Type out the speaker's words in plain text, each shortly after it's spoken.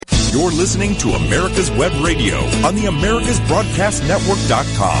You're listening to America's Web Radio on the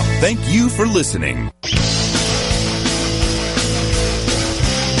AmericasBroadcastNetwork.com. Thank you for listening.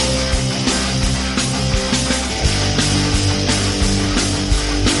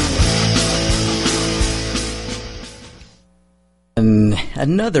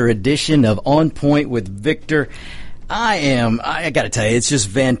 Another edition of On Point with Victor. I got to tell you, it's just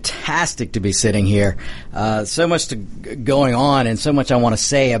fantastic to be sitting here. So much going on and so much I want to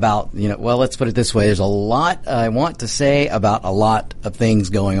say about, well, let's put it this way. There's a lot I want to say about a lot of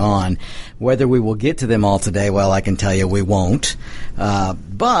things going on. Whether we will get to them all today, well, I can tell you we won't.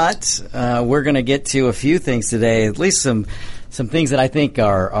 But we're going to get to a few things today, at least some things that I think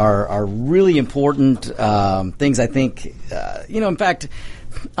are really important, things I think, in fact,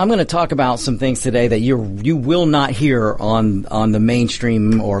 I'm going to talk about some things today that you will not hear on the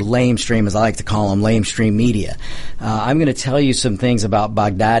mainstream or lamestream, as I like to call them, lamestream media. I'm going to tell you some things about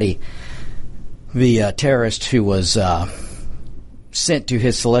Baghdadi, the terrorist who was sent to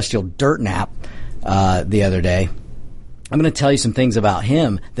his celestial dirt nap the other day. I'm going to tell you some things about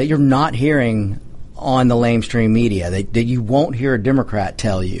him that you're not hearing on the lamestream media, that you won't hear a Democrat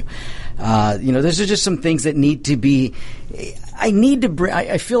tell you. Those are just some things that need to be.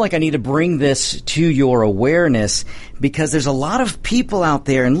 I feel like I need to bring this to your awareness because there's a lot of people out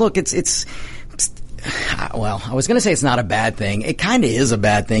there, and look, it's. Well, I was going to say it's not a bad thing. It kind of is a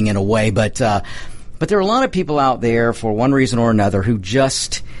bad thing in a way, but there are a lot of people out there for one reason or another who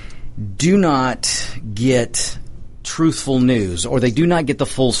just do not get truthful news, or they do not get the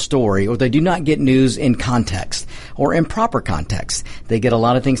full story, or they do not get news in context or in proper context. They get a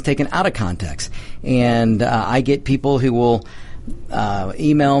lot of things taken out of context. And I get people who will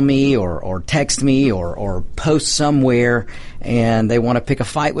email me or text me or post somewhere, and they want to pick a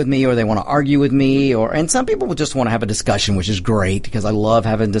fight with me, or they want to argue with me, and some people will just want to have a discussion, which is great because I love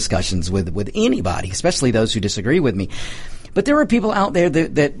having discussions with anybody, especially those who disagree with me. But there are people out there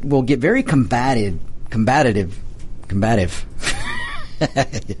that will get very combative.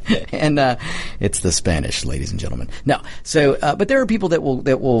 And it's the Spanish, ladies and gentlemen. No, so but there are people that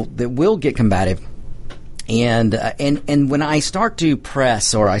will get combative, and when I start to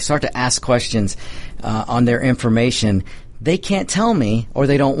press or I start to ask questions on their information, they can't tell me, or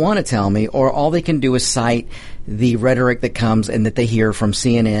they don't want to tell me, or all they can do is cite the rhetoric that comes and that they hear from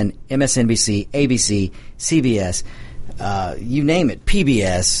CNN, MSNBC, ABC, CBS, you name it,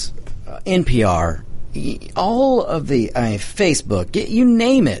 PBS, NPR. All of the Facebook, you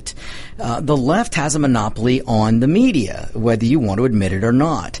name it. The left has a monopoly on the media, whether you want to admit it or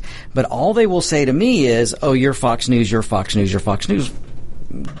not. But all they will say to me is, "Oh, you're Fox News, you're Fox News, you're Fox News,"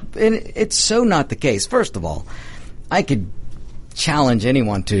 and it's so not the case. First of all, I could challenge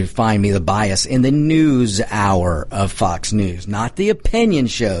anyone to find me the bias in the news hour of Fox News, not the opinion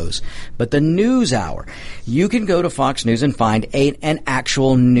shows, but the news hour. You can go to Fox News and find an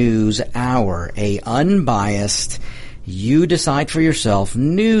actual news hour, a unbiased, you decide for yourself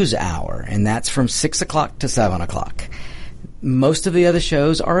news hour, and that's from 6 o'clock to 7 o'clock. Most of the other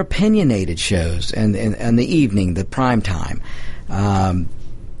shows are opinionated shows, and the evening, the prime time.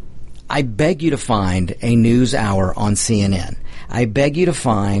 I beg you to find a news hour on CNN. I beg you to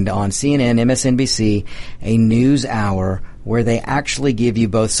find on CNN, MSNBC, a news hour where they actually give you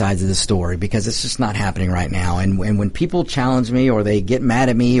both sides of the story, because it's just not happening right now. And when people challenge me, or they get mad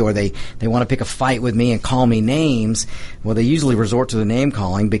at me, or they want to pick a fight with me and call me names, well, they usually resort to the name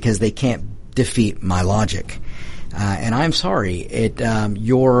calling because they can't defeat my logic. And I'm sorry,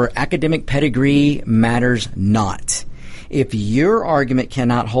 your academic pedigree matters not. If your argument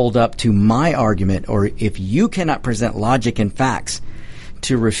cannot hold up to my argument, or if you cannot present logic and facts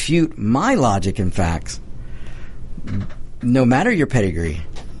to refute my logic and facts, no matter your pedigree,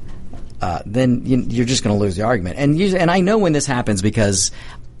 then you're just going to lose the argument. And I know when this happens because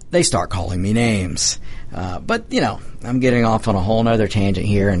they start calling me names. But I'm getting off on a whole nother tangent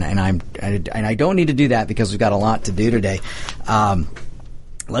here, and I don't need to do that because we've got a lot to do today.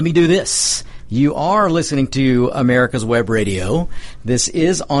 Let me do this. You are listening to America's Web Radio. This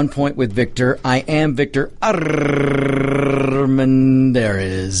is On Point with Victor. I am Victor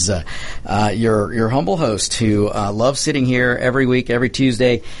Armendariz, your humble host who loves sitting here every week, every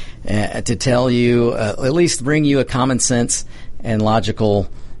Tuesday, to tell you, at least bring you a common sense and logical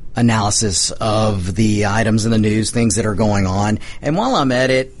analysis of the items in the news, things that are going on. And while I'm at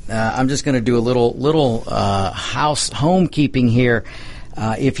it, I'm just going to do a little homekeeping here.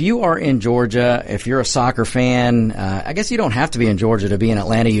 If you are in Georgia, if you're a soccer fan, I guess you don't have to be in Georgia to be an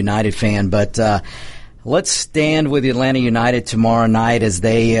Atlanta United fan, but Let's stand with Atlanta United tomorrow night as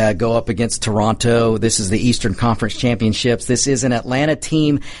they go up against Toronto. This is the Eastern Conference Championships. This is an Atlanta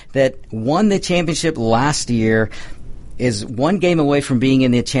team that won the championship last year, is one game away from being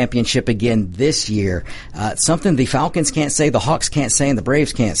in the championship again this year. Something the Falcons can't say, the Hawks can't say, and the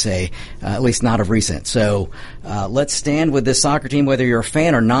Braves can't say, at least not of recent. So let's stand with this soccer team, whether you're a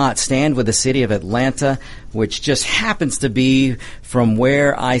fan or not. Stand with the city of Atlanta, which just happens to be from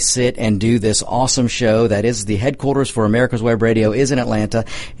where I sit and do this awesome show. That is the headquarters for America's Web Radio is in Atlanta.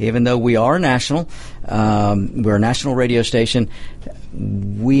 Even though we are national, we're a national radio station,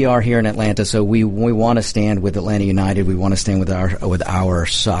 we are here in Atlanta, so we want to stand with Atlanta United. We want to stand with our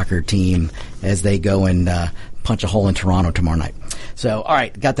soccer team as they go and punch a hole in Toronto tomorrow night. So, all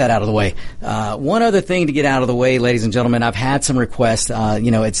right, got that out of the way. One other thing to get out of the way, ladies and gentlemen, I've had some requests.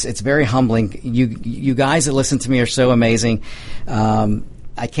 It's very humbling. You guys that listen to me are so amazing.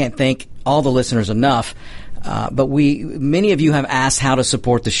 I can't thank all the listeners enough. But many of you have asked how to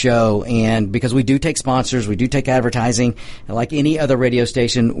support the show, and because we do take sponsors, we do take advertising, like any other radio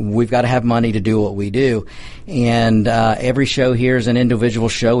station, we've got to have money to do what we do. And every show here is an individual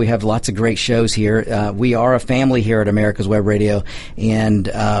show. We have lots of great shows here. We are a family here at America's Web Radio, and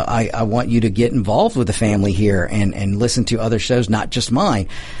I want you to get involved with the family here and listen to other shows, not just mine.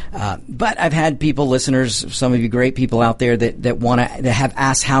 But I've had listeners, some of you great people out there that have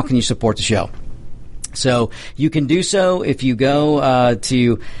asked, how can you support the show? So you can do so if you go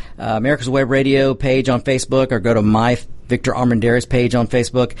to America's Web Radio page on Facebook, or go to my Victor Armendariz page on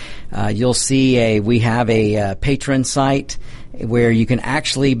Facebook. You'll see we have a patron site where you can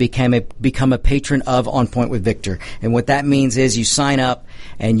actually become a patron of On Point with Victor. And what that means is you sign up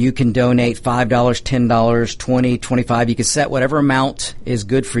and you can donate $5, $10, $20, $25. You can set whatever amount is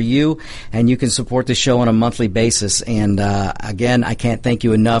good for you, and you can support the show on a monthly basis. And again, I can't thank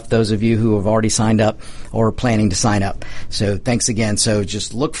you enough, those of you who have already signed up or planning to sign up. So thanks again. So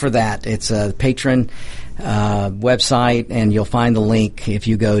just look for that. It's a patron website, and you'll find the link if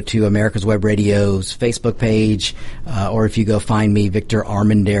you go to America's Web Radio's Facebook page, or if you go find me, Victor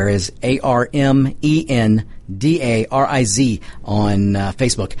Armendariz, ARMENDARIZ on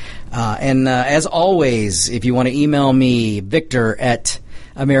Facebook. And as always, if you want to email me, Victor at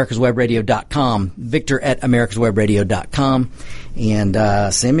AmericasWebRadio.com, Victor at AmericasWebRadio.com,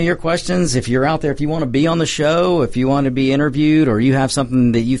 and send me your questions. If you're out there, if you want to be on the show, if you want to be interviewed, or you have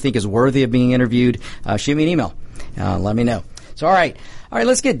something that you think is worthy of being interviewed, shoot me an email. Let me know. So, all right,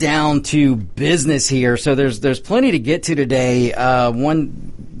 let's get down to business here. So there's plenty to get to today.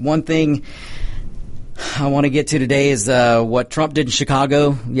 One thing I want to get to today is what Trump did in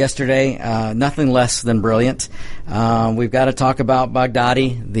Chicago yesterday. Nothing less than brilliant. We've got to talk about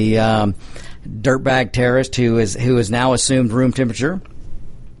Baghdadi, the dirtbag terrorist who has now assumed room temperature.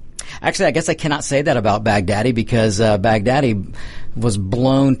 Actually, I guess I cannot say that about Baghdadi, because Baghdadi was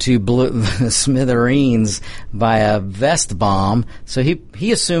blown to smithereens by a vest bomb. So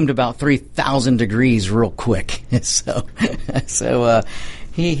he assumed about 3,000 degrees real quick. So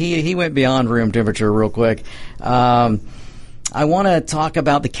he went beyond room temperature real quick. I want to talk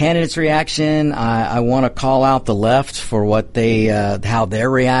about the candidates' reaction. I want to call out the left for what how they're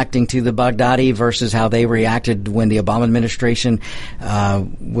reacting to the Baghdadi versus how they reacted when the Obama administration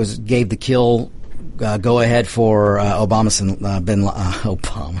gave the kill go ahead for Osama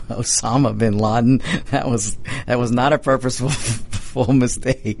bin Laden. That was not a purposeful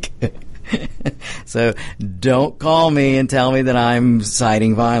mistake. So don't call me and tell me that I'm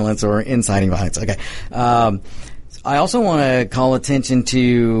citing violence or inciting violence. Okay. I also want to call attention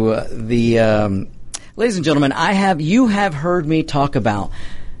to the ladies and gentlemen, you have heard me talk about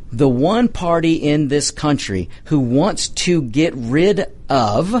the one party in this country who wants to get rid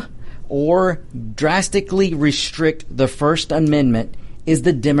of or drastically restrict the First Amendment is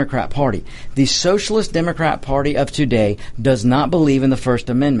the Democrat Party. The Socialist Democrat Party of today does not believe in the First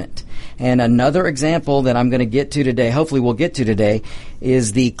Amendment. And another example that I'm going to get to today, hopefully we'll get to today,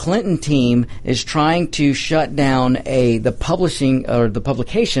 is the Clinton team is trying to shut down the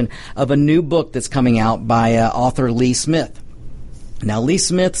publication of a new book that's coming out by author Lee Smith. Now, Lee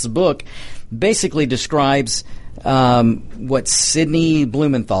Smith's book basically describes what Sidney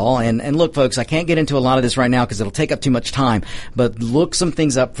Blumenthal, and look, folks, I can't get into a lot of this right now because it'll take up too much time, but look some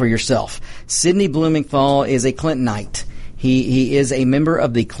things up for yourself. Sidney Blumenthal is a Clintonite. He is a member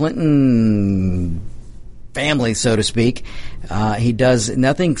of the Clinton family, so to speak.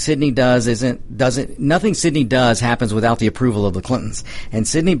 Nothing Sidney does happens without the approval of the Clintons. And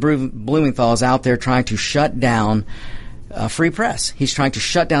Sidney Blumenthal is out there trying to shut down free press. He's trying to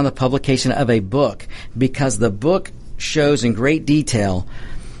shut down the publication of a book because the book shows in great detail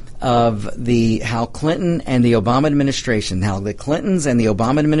of how Clinton and the Obama administration, how the Clintons and the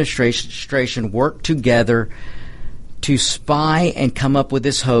Obama administration worked together to spy and come up with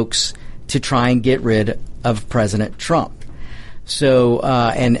this hoax to try and get rid of President Trump. So,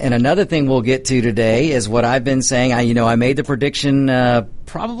 and another thing we'll get to today is what I've been saying. I made the prediction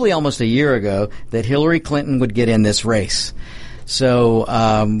probably almost a year ago that Hillary Clinton would get in this race. So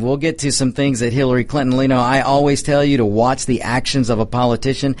we'll get to some things that Hillary Clinton, I always tell you to watch the actions of a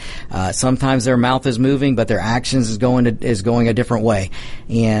politician. Sometimes their mouth is moving, but their actions is going a different way.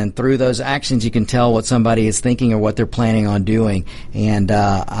 And through those actions, you can tell what somebody is thinking or what they're planning on doing. And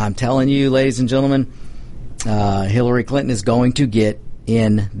I'm telling you, ladies and gentlemen, Hillary Clinton is going to get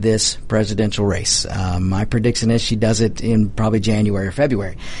in this presidential race. My prediction is she does it in probably January or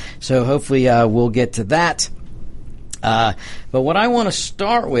February. So hopefully we'll get to that. But what I want to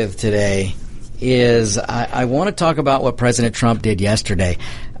start with today is I want to talk about what President Trump did yesterday.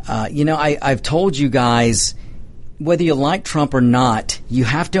 I've told you guys, whether you like Trump or not, you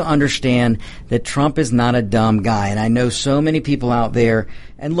have to understand that Trump is not a dumb guy. And I know so many people out there.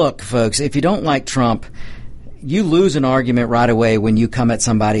 And look, folks, if you don't like Trump, you lose an argument right away when you come at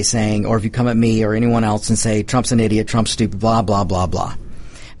somebody saying, or if you come at me or anyone else and say, Trump's an idiot, Trump's stupid, blah, blah, blah, blah.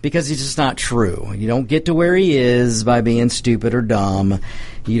 Because it's just not true. You don't get to where he is by being stupid or dumb.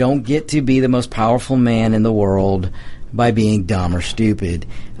 You don't get to be the most powerful man in the world by being dumb or stupid.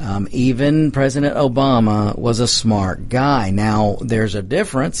 Even President Obama was a smart guy. Now, there's a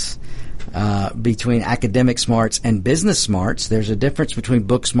difference between academic smarts and business smarts. There's a difference between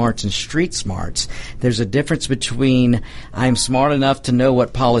book smarts and street smarts. There's a difference between I'm smart enough to know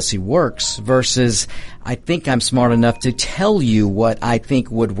what policy works versus I think I'm smart enough to tell you what I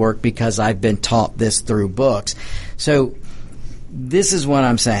think would work because I've been taught this through books. So this is what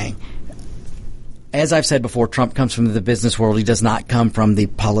I'm saying. As I've said before, Trump comes from the business world. He does not come from the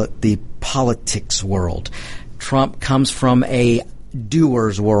politics world. Trump comes from a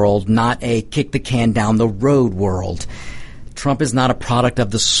doer's world, not a kick the can down the road world. Trump is not a product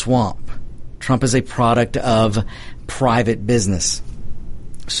of the swamp. Trump is a product of private business.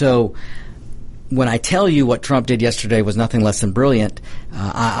 So when I tell you what Trump did yesterday was nothing less than brilliant,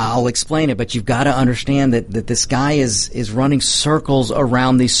 I'll explain it, but you've got to understand that this guy is running circles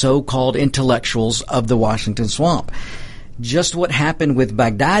around the so-called intellectuals of the Washington swamp. Just what happened with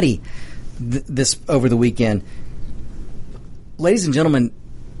Baghdadi this over the weekend. Ladies and gentlemen,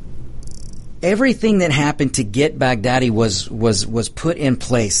 everything that happened to get Baghdadi was put in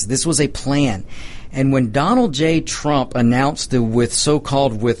place. This was a plan. And when Donald J. Trump announced the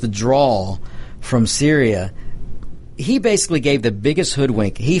so-called withdrawal from Syria, he basically gave the biggest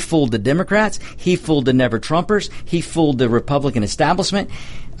hoodwink. He fooled the Democrats. He fooled the never-Trumpers. He fooled the Republican establishment.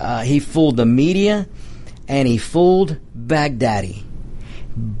 He fooled the media. And he fooled Baghdadi.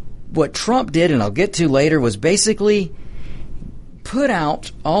 What Trump did, and I'll get to later, was basically put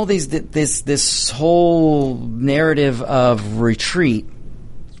out all this whole narrative of retreat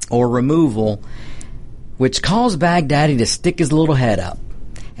or removal, which caused Baghdadi to stick his little head up.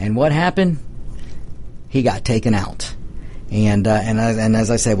 And what happened? He got taken out. And as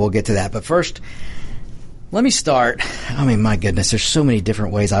I said, we'll get to that. But first, let me start. I mean, my goodness, there's so many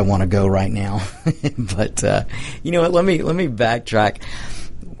different ways I want to go right now. But you know what? Let me backtrack.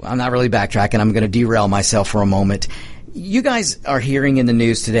 I'm not really backtracking. I'm going to derail myself for a moment. You guys are hearing in the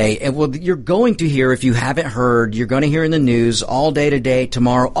news today, and well, you're going to hear, if you haven't heard, you're going to hear in the news all day today,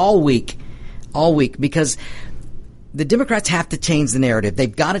 tomorrow, all week, because the Democrats have to change the narrative.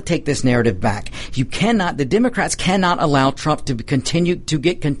 They've got to take this narrative back. The Democrats cannot allow Trump to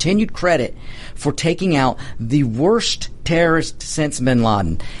get continued credit for taking out the worst terrorist since bin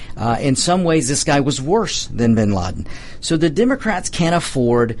Laden. In some ways, this guy was worse than bin Laden. So the Democrats can't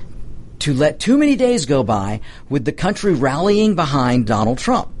afford to let too many days go by with the country rallying behind Donald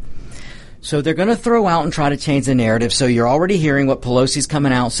Trump. So they're going to throw out and try to change the narrative. So you're already hearing what Pelosi's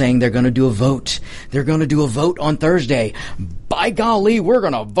coming out saying they're going to do a vote. They're going to do a vote on Thursday. By golly, we're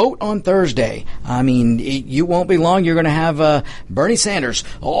going to vote on Thursday. I mean, you won't be long. You're going to have Bernie Sanders.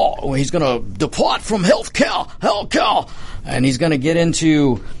 Oh, he's going to depart from healthcare. And he's going to get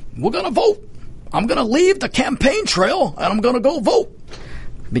into, we're going to vote. I'm going to leave the campaign trail and I'm going to go vote.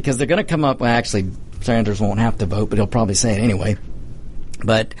 Because they're going to come up, well, actually, Sanders won't have to vote, but he'll probably say it anyway.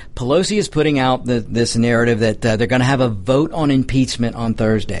 But Pelosi is putting out this narrative that they're going to have a vote on impeachment on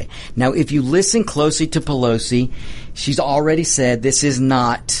Thursday. Now, if you listen closely to Pelosi, she's already said this is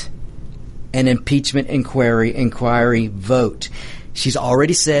not an impeachment inquiry vote. She's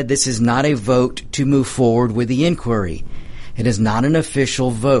already said this is not a vote to move forward with the inquiry. It is not an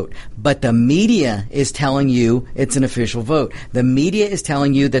official vote. But the media is telling you it's an official vote. The media is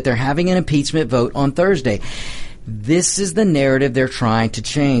telling you that they're having an impeachment vote on Thursday. This is the narrative they're trying to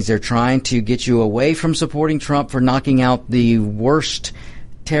change. They're trying to get you away from supporting Trump for knocking out the worst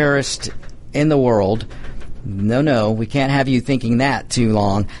terrorist in the world. No, we can't have you thinking that too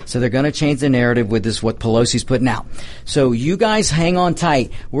long. So they're going to change the narrative with this, what Pelosi's putting out. So you guys hang on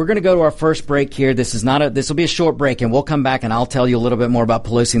tight. We're going to go to our first break here. This will be a short break, and we'll come back and I'll tell you a little bit more about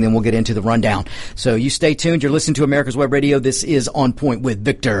Pelosi, and then we'll get into the rundown. So you stay tuned. You're listening to America's Web Radio. This is On Point with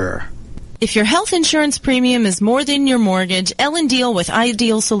Victor. If your health insurance premium is more than your mortgage, Ellen Deal with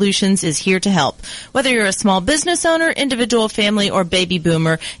Ideal Solutions is here to help. Whether you're a small business owner, individual, family, or baby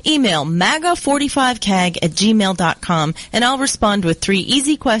boomer, email MAGA45CAG@gmail.com and I'll respond with 3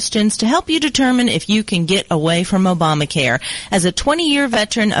 easy questions to help you determine if you can get away from Obamacare. As a 20-year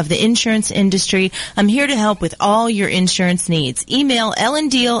veteran of the insurance industry, I'm here to help with all your insurance needs. Email Ellen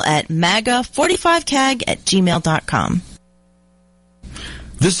Deal at MAGA45CAG@gmail.com.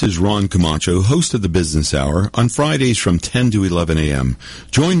 This is Ron Camacho, host of the Business Hour, on Fridays from 10 to 11 a.m.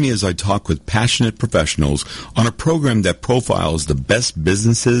 Join me as I talk with passionate professionals on a program that profiles the best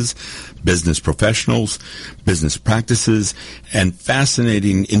businesses, business professionals, business practices, and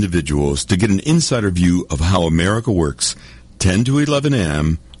fascinating individuals to get an insider view of how America works. 10 to 11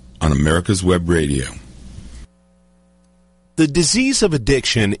 a.m. on America's Web Radio. The disease of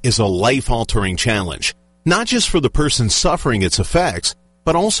addiction is a life-altering challenge, not just for the person suffering its effects,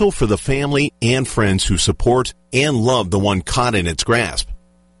 but also for the family and friends who support and love the one caught in its grasp.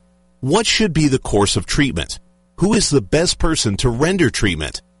 What should be the course of treatment? Who is the best person to render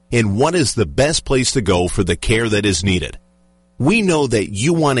treatment? And what is the best place to go for the care that is needed? We know that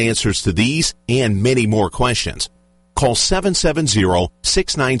you want answers to these and many more questions. Call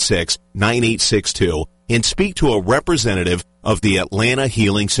 770-696-9862 and speak to a representative of the Atlanta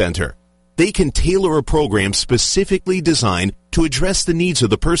Healing Center. They can tailor a program specifically designed to address the needs of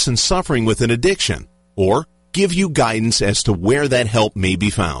the person suffering with an addiction, or give you guidance as to where that help may be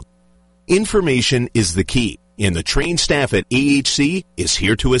found. Information is the key, and the trained staff at AHC is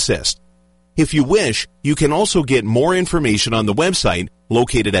here to assist. If you wish, you can also get more information on the website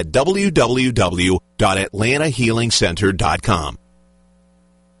located at www.atlantahealingcenter.com.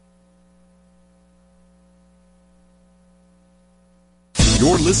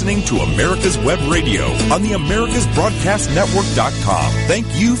 You're listening to America's Web Radio on the AmericasBroadcastNetwork.com. Thank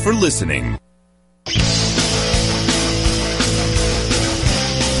you for listening.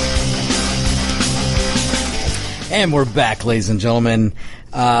 And we're back, ladies and gentlemen.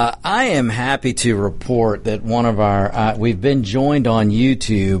 I am happy to report that one of our, we've been joined on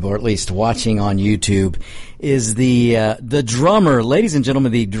YouTube, or at least watching on YouTube, is the drummer, ladies and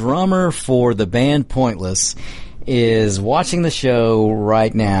gentlemen, the drummer for the band Pointless is watching the show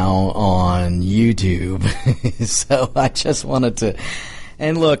right now on YouTube. So I just wanted to,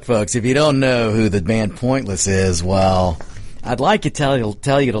 and look, folks, if you don't know who the band Pointless is, well, I'd like to tell you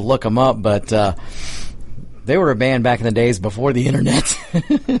to look them up, but they were a band back in the days before the internet,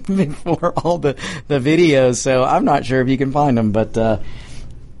 before all the videos. So I'm not sure if you can find them, but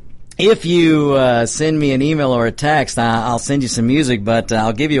if you send me an email or a text, I'll send you some music, but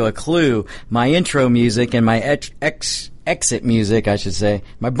I'll give you a clue. My intro music and my exit music, I should say,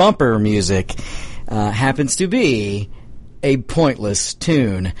 my bumper music, happens to be a Pointless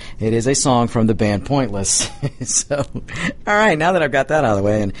tune. It is a song from the band Pointless. So, all right, now that I've got that out of the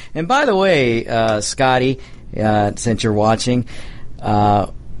way, and by the way, Scotty, since you're watching,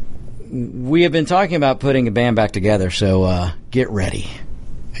 we have been talking about putting a band back together, so get ready.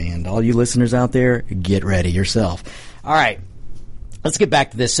 And all you listeners out there, get ready yourself. All right. Let's get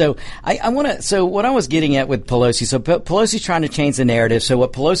back to this. So so what I was getting at with Pelosi, so Pelosi's trying to change the narrative. So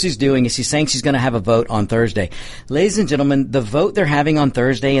what Pelosi's doing is she's saying she's going to have a vote on Thursday. Ladies and gentlemen, the vote they're having on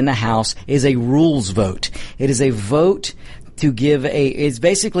Thursday in the House is a rules vote. It is a vote to give it's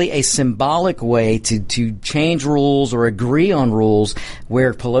basically a symbolic way to change rules or agree on rules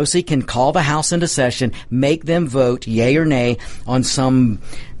where Pelosi can call the House into session, make them vote yay or nay on some,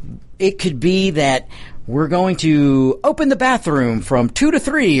 it could be that we're going to open the bathroom from 2 to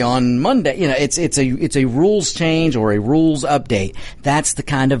 3 on Monday. You know, it's a rules change or a rules update. That's the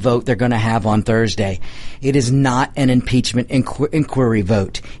kind of vote they're going to have on Thursday. It is not an impeachment inquiry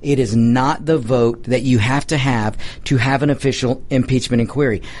vote. It is not the vote that you have to have an official impeachment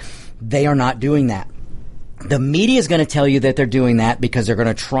inquiry. They are not doing that. The media is going to tell you that they're doing that because they're going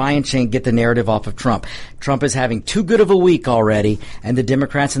to try and get the narrative off of Trump. Trump is having too good of a week already, and the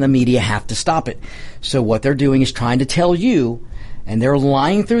Democrats and the media have to stop it. So what they're doing is trying to tell you, and they're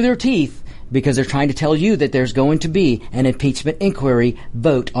lying through their teeth, because they're trying to tell you that there's going to be an impeachment inquiry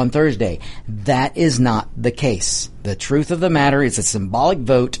vote on Thursday. That is not the case. The truth of the matter is a symbolic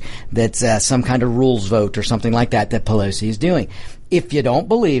vote that's some kind of rules vote or something like that Pelosi is doing. If you don't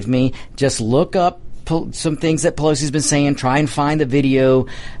believe me, just look up some things that Pelosi's been saying, try and find the video,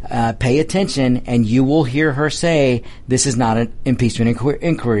 pay attention, and you will hear her say this is not an impeachment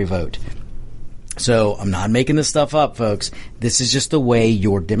inquiry vote. So I'm not making this stuff up, folks. This is just the way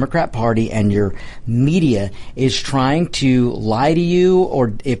your Democrat Party and your media is trying to lie to you,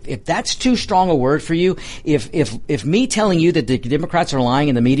 or if that's too strong a word for you, if me telling you that the Democrats are lying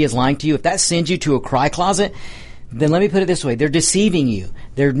and the media is lying to you, if that sends you to a cry closet, then let me put it this way. They're deceiving you.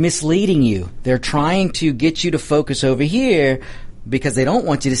 They're misleading you. They're trying to get you to focus over here because they don't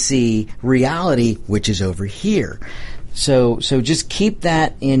want you to see reality, which is over here. So just keep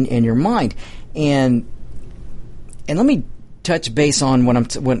that in your mind. And let me touch base on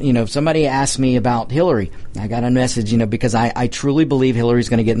when somebody asked me about Hillary. I got a message, because I truly believe Hillary's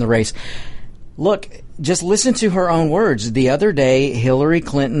going to get in the race. Look, just listen to her own words. The other day, Hillary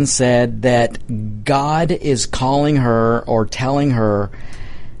Clinton said that God is calling her or telling her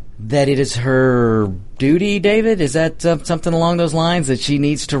that it is her duty, David? Is that something along those lines, that she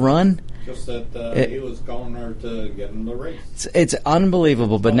needs to run? Just that he was calling her to get in the race. It's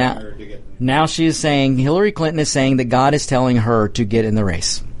unbelievable, but now she is saying, Hillary Clinton is saying that God is telling her to get in the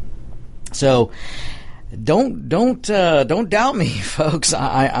race. So don't doubt me, folks.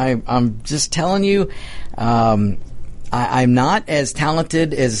 I'm just telling you, I'm not as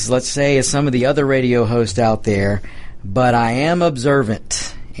talented as, let's say, as some of the other radio hosts out there, but I am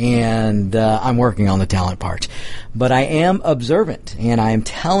observant. And I'm working on the talent part. But I am observant, and I am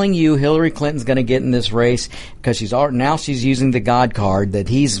telling you Hillary Clinton's going to get in this race because she's using the God card that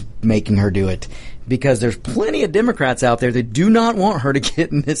he's making her do it, because there's plenty of Democrats out there that do not want her to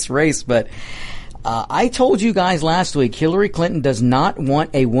get in this race. But I told you guys last week, Hillary Clinton does not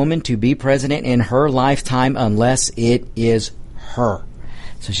want a woman to be president in her lifetime unless it is her.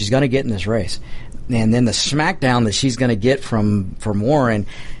 So she's going to get in this race. And then the smackdown that she's going to get from Warren,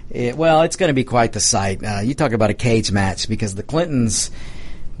 it's going to be quite the sight. You talk about a cage match, because the Clintons,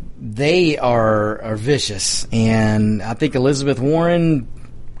 they are vicious. And I think Elizabeth Warren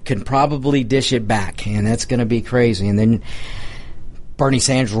can probably dish it back, and that's going to be crazy. And then Bernie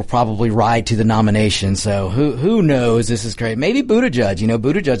Sanders will probably ride to the nomination. So who knows? This is great. Maybe Buttigieg.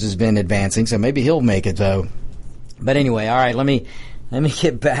 Buttigieg has been advancing, so maybe he'll make it, though. But anyway, all right, let me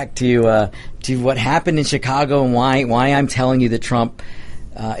get back to what happened in Chicago and why I'm telling you that Trump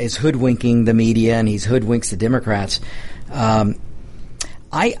is hoodwinking the media and he's hoodwinks the Democrats.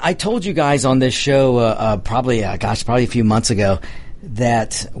 I told you guys on this show probably a few months ago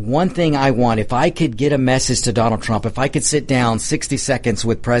that one thing I want, if I could get a message to Donald Trump, if I could sit down 60 seconds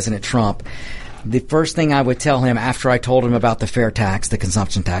with President Trump, the first thing I would tell him after I told him about the fair tax, the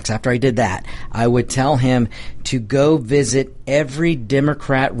consumption tax, after I did that, I would tell him to go visit every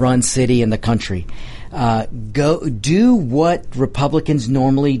Democrat-run city in the country. Go do what Republicans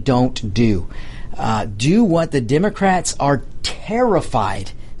normally don't do. Do what the Democrats are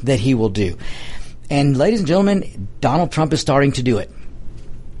terrified that he will do. And ladies and gentlemen, Donald Trump is starting to do it.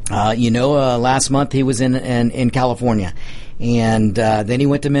 Last month he was in California. And then he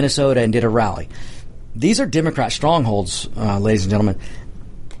went to Minnesota and did a rally. These are Democrat strongholds, ladies and gentlemen.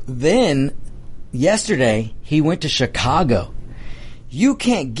 Then, yesterday, he went to Chicago. You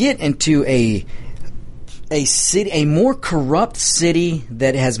can't get into a city, a more corrupt city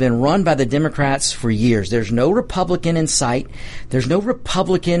that has been run by the Democrats for years. There's no Republican in sight. There's no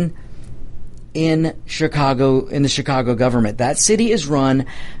Republican in Chicago, in the Chicago government. That city is run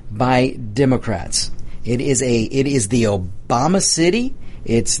by Democrats. It is the Obama city.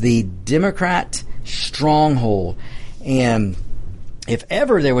 It's the Democrat stronghold. And if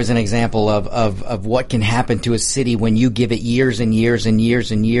ever there was an example of what can happen to a city when you give it years and years and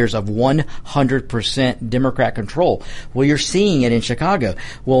years and years of 100% Democrat control, well, you're seeing it in Chicago.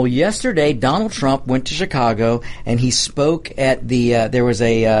 Well, yesterday, Donald Trump went to Chicago and he spoke at there was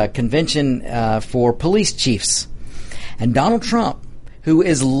a convention for police chiefs. And Donald Trump, who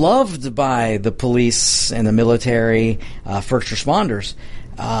is loved by the police and the military, first responders,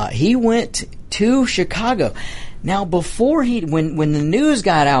 he went to Chicago. Now, before when the news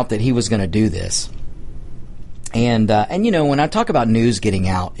got out that he was going to do this, and when I talk about news getting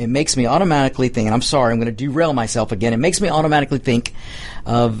out, it makes me automatically think, and I'm sorry, I'm going to derail myself again, it makes me automatically think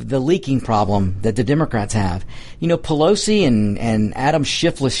of the leaking problem that the Democrats have. Pelosi and Adam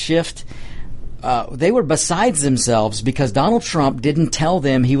Schiff, they were besides themselves because Donald Trump didn't tell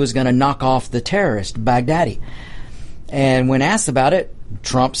them he was going to knock off the terrorist, Baghdadi. And when asked about it,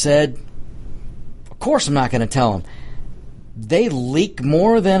 Trump said, course I'm not going to tell them. They leak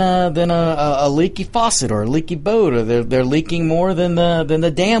more than a leaky faucet or a leaky boat, or they're leaking more than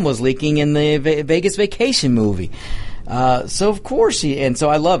the dam was leaking in the Vegas Vacation movie. So of course and so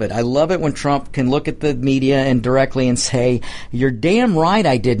I love it. I love it when Trump can look at the media and directly and say, "You're damn right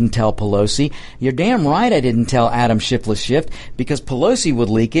I didn't tell Pelosi. You're damn right I didn't tell Adam Schiff, because Pelosi would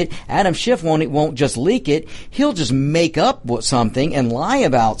leak it. Adam Schiff won't just leak it. He'll just make up something and lie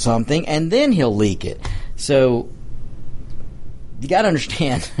about something, and then he'll leak it." So you got to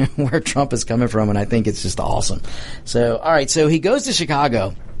understand where Trump is coming from, and I think it's just awesome. So, all right, so he goes to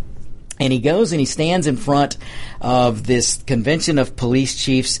Chicago. And he goes and he stands in front of this convention of police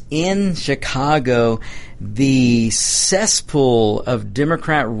chiefs in Chicago, the cesspool of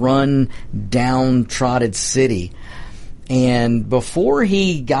Democrat-run, downtrodden city. And before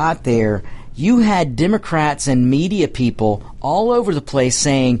he got there, you had Democrats and media people all over the place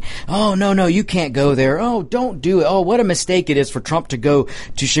saying, "Oh, no, you can't go there. Oh, don't do it. Oh, what a mistake it is for Trump to go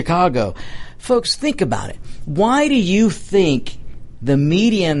to Chicago." Folks, think about it. Why do you think the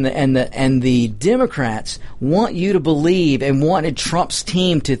media and the Democrats want you to believe and wanted Trump's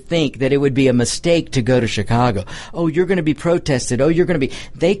team to think that it would be a mistake to go to Chicago? Oh, you're going to be protested. Oh, you're going to be...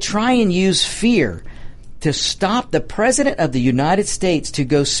 They try and use fear to stop the President of the United States to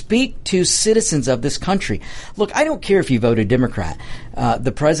go speak to citizens of this country. Look, I don't care if you voted Democrat.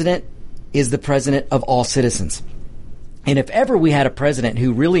 The President is the President of all citizens. And if ever we had a president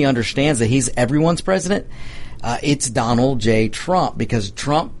who really understands that he's everyone's president, it's Donald J. Trump, because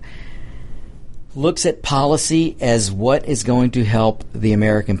Trump looks at policy as what is going to help the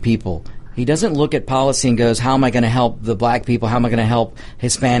American people. He doesn't look at policy and goes, how am I going to help the black people? How am I going to help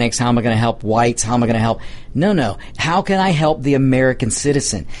Hispanics? How am I going to help whites? How am I going to help? No. How can I help the American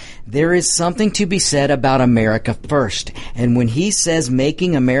citizen? There is something to be said about America first. And when he says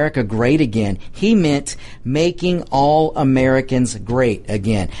making America great again, he meant making all Americans great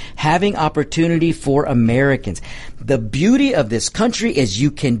again. Having opportunity for Americans. The beauty of this country is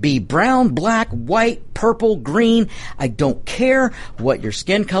you can be brown, black, white, purple, green. I don't care what your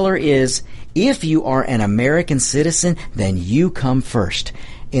skin color is. If you are an American citizen, then you come first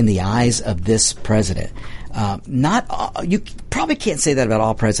in the eyes of this president. You probably can't say that about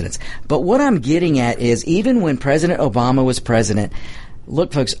all presidents, but what I'm getting at is even when President Obama was president,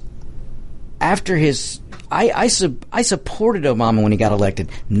 look, folks, after I supported Obama when he got elected.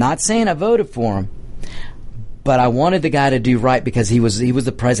 Not saying I voted for him, but I wanted the guy to do right because he was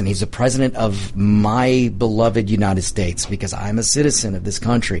the president. He's the president of my beloved United States because I'm a citizen of this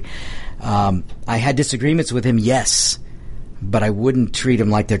country. I had disagreements with him, yes, but I wouldn't treat him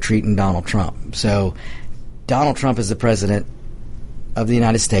like they're treating Donald Trump. So Donald Trump is the president of the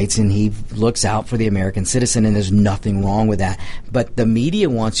United States, and he looks out for the American citizen, and there's nothing wrong with that. But the media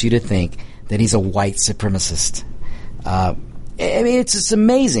wants you to think that he's a white supremacist. I mean, it's just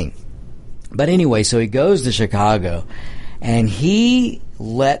amazing. But anyway, so he goes to Chicago, and he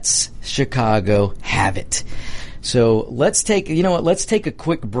lets Chicago have it. So let's take a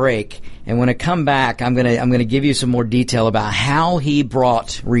quick break, and when I come back, I'm gonna give you some more detail about how he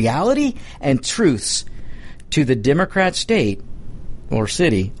brought reality and truths to the Democrat state or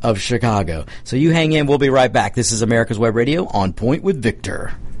city of Chicago. So you hang in. We'll be right back. This is America's Web Radio, On Point with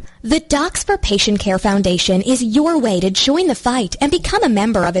Victor. The Docs for Patient Care Foundation is your way to join the fight and become a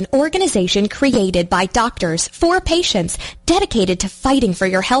member of an organization created by doctors for patients, dedicated to fighting for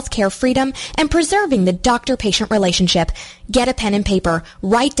your healthcare freedom and preserving the doctor-patient relationship. Get a pen and paper.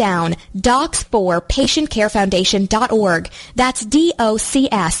 Write down docs4patientcarefoundation.org. That's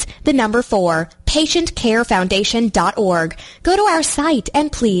DOCS, the number 4, patientcarefoundation.org. Go to our site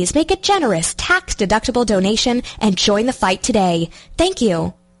and please make a generous tax-deductible donation and join the fight today. Thank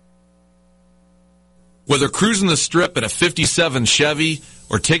you. Whether cruising the strip in a 57 Chevy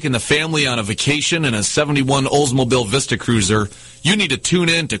or taking the family on a vacation in a 71 Oldsmobile Vista Cruiser, you need to tune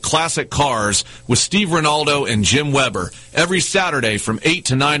in to Classic Cars with Steve Ronaldo and Jim Weber every Saturday from 8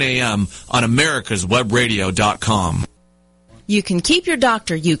 to 9 a.m. on americaswebradio.com. You can keep your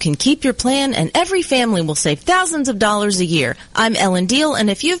doctor, you can keep your plan, and every family will save thousands of dollars a year. I'm Ellen Deal, and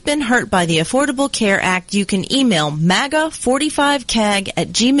if you've been hurt by the Affordable Care Act, you can email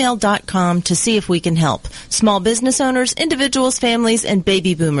MAGA45CAG@gmail.com to see if we can help. Small business owners, individuals, families, and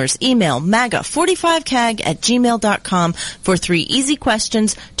baby boomers, email MAGA45CAG@gmail.com for 3 easy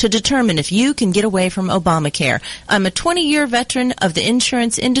questions to determine if you can get away from Obamacare. I'm a 20-year veteran of the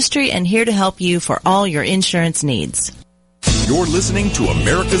insurance industry and here to help you for all your insurance needs. You're listening to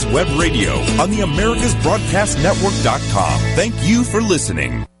America's Web Radio on the AmericasBroadcastNetwork.com. Thank you for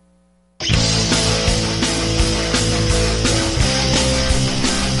listening.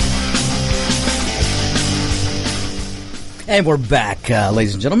 And we're back,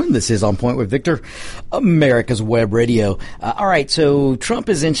 ladies and gentlemen. This is On Point with Victor, America's Web Radio. All right, so Trump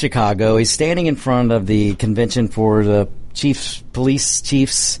is in Chicago. He's standing in front of the convention for the police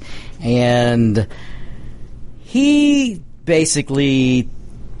chiefs, and he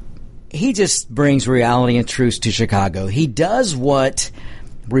just brings reality and truth to Chicago. He does what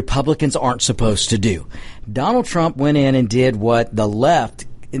Republicans aren't supposed to do. Donald Trump went in and did what the left.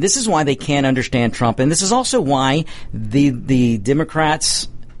 This is why they can't understand Trump, and this is also why the Democrats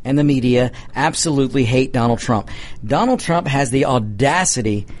and the media absolutely hate Donald Trump. Donald Trump has the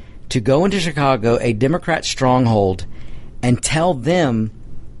audacity to go into Chicago, a Democrat stronghold, and tell them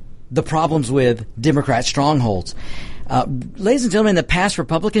the problems with Democrat strongholds. Ladies and gentlemen, in the past,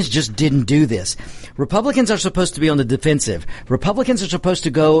 Republicans just didn't do this. Republicans are supposed to be on the defensive. Republicans are supposed to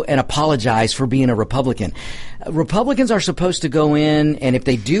go and apologize for being a Republican. Republicans are supposed to go in, and if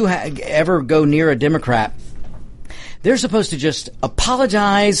they do ever go near a Democrat, they're supposed to just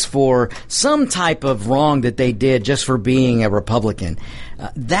apologize for some type of wrong that they did just for being a Republican.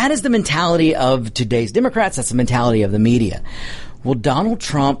 That is the mentality of today's Democrats. That's the mentality of the media. Well, Donald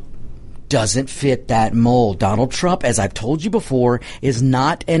Trump doesn't fit that mold. Donald Trump, as I've told you before, is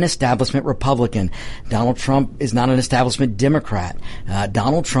not an establishment Republican. Donald Trump is not an establishment Democrat.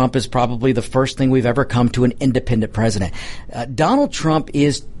 Donald Trump is probably the first thing we've ever come to an independent president. Donald Trump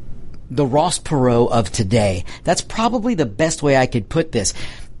is the Ross Perot of today. That's probably the best way I could put this.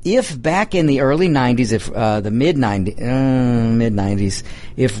 If back in the early 90s, if the mid-90s,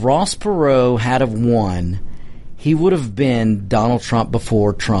 if Ross Perot had have won, he would have been Donald Trump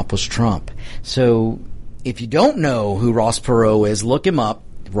before Trump was Trump. So if you don't know who Ross Perot is, look him up.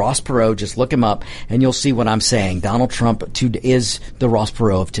 Ross Perot, just look him up, and you'll see what I'm saying. Donald Trump is the Ross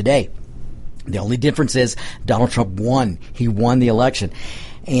Perot of today. The only difference is Donald Trump won. He won the election.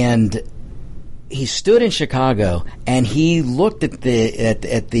 And he stood in Chicago, and he looked at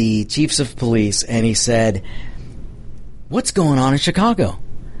the chiefs of police, and he said, "What's going on in Chicago?"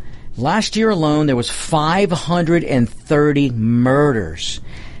 Last year alone, there was 530 murders.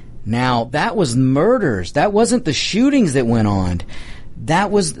 Now, that was murders. That wasn't the shootings that went on.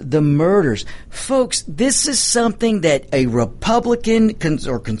 That was the murders. Folks, this is something that a Republican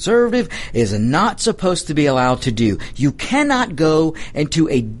or conservative is not supposed to be allowed to do. You cannot go into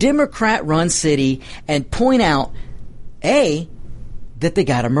a Democrat-run city and point out, A, that they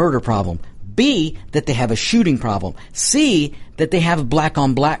got a murder problem, B, that they have a shooting problem, C, that they have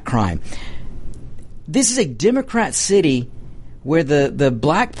black-on-black crime. This is a Democrat city where the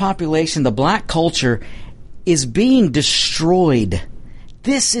black population, the black culture, is being destroyed.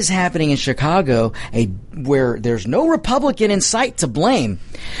 This is happening in Chicago, where there's no Republican in sight to blame.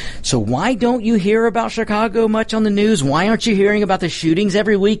 So why don't you hear about Chicago much on the news? Why aren't you hearing about the shootings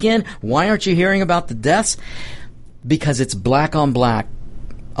every weekend? Why aren't you hearing about the deaths? Because it's black on black.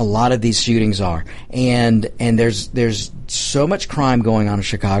 A lot of these shootings are, and there's so much crime going on in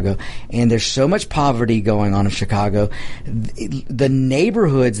Chicago, and there's so much poverty going on in Chicago. The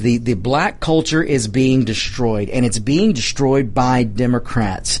neighborhoods, the black culture is being destroyed, and it's being destroyed by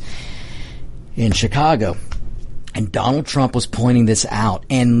Democrats in Chicago. And Donald Trump was pointing this out,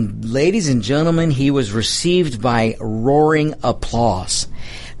 and ladies and gentlemen, he was received by roaring applause.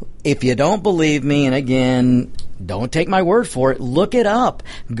 If you don't believe me, and again, don't take my word for it. Look it up.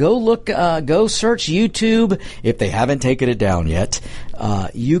 Go search YouTube. If they haven't taken it down yet,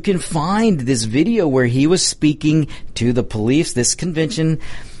 you can find this video where he was speaking to the police, this convention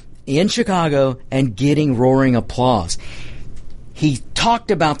in Chicago, and getting roaring applause. He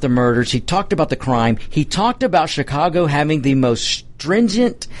talked about the murders. He talked about the crime. He talked about Chicago having the most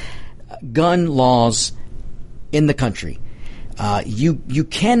stringent gun laws in the country. You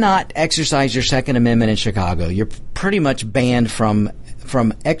cannot exercise your Second Amendment in Chicago. You're pretty much banned from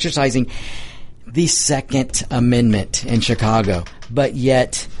exercising the Second Amendment in Chicago. But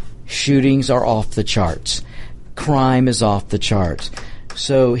yet, shootings are off the charts. Crime is off the charts.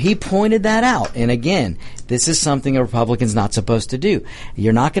 So he pointed that out. And again, this is something a Republican's not supposed to do.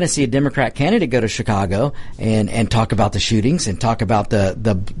 You're not going to see a Democrat candidate go to Chicago and talk about the shootings and talk about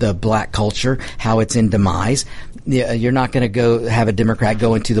the black culture, how it's in demise. You're not going to go have a Democrat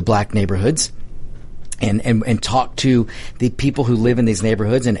go into the black neighborhoods and talk to the people who live in these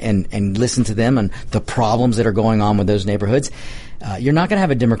neighborhoods and listen to them and the problems that are going on with those neighborhoods. You're not going to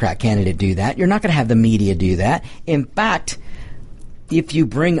have a Democrat candidate do that. You're not going to have the media do that. In fact, if you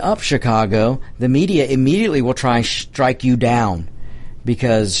bring up Chicago, the media immediately will try and strike you down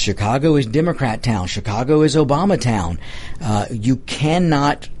because Chicago is Democrat town. Chicago is Obama town. You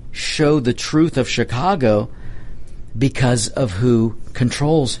cannot show the truth of Chicago because of who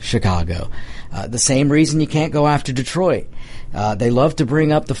controls Chicago. The same reason you can't go after Detroit. They love to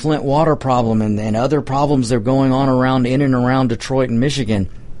bring up the Flint water problem and other problems that are going on in and around Detroit and Michigan.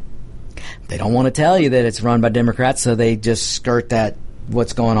 They don't want to tell you that it's run by Democrats, so they just skirt that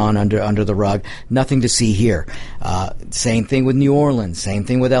what's going on under the rug. Nothing to see here. Same thing with New Orleans. Same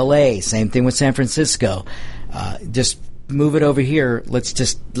thing with L.A. Same thing with San Francisco. Just move it over here.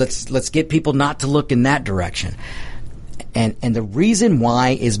 Let's get people not to look in that direction. And the reason why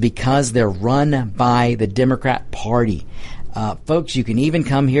is because they're run by the Democrat Party. Folks, you can even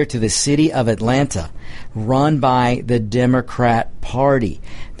come here to the city of Atlanta, run by the Democrat Party.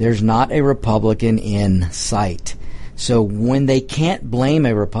 There's not a Republican in sight. So when they can't blame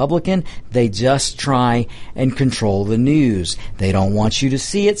a Republican, they just try and control the news. They don't want you to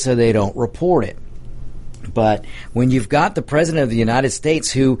see it, so they don't report it. But when you've got the President of the United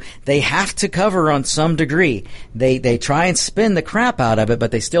States who they have to cover on some degree, they try and spin the crap out of it,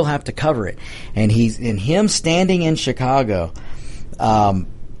 but they still have to cover it. And him standing in Chicago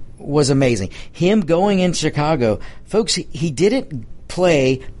was amazing. Him going in Chicago, folks, he didn't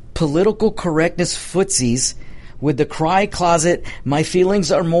play political correctness footsies with the cry closet, my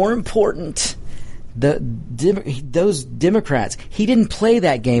feelings are more important. Those Democrats, he didn't play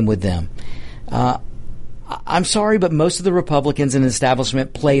that game with them. I'm sorry, but most of the Republicans in the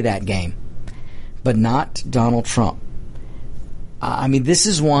establishment play that game, but not Donald Trump. I mean, this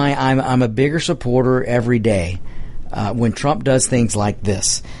is why I'm a bigger supporter every day when Trump does things like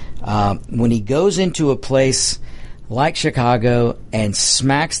this. When he goes into a place like Chicago and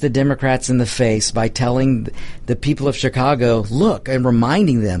smacks the Democrats in the face by telling the people of Chicago, look, and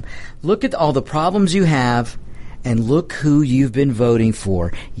reminding them, look at all the problems you have and look who you've been voting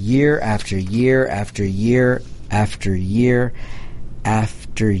for year after year after year after year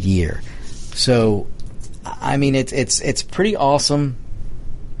after year. So, I mean, it's pretty awesome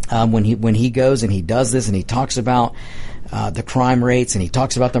when he goes and he does this and he talks about the crime rates, and he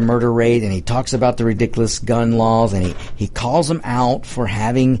talks about the murder rate, and he talks about the ridiculous gun laws, and he calls them out for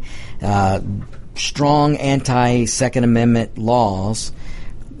having strong anti-Second Amendment laws,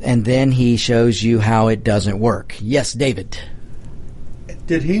 and then he shows you how it doesn't work. Yes, David.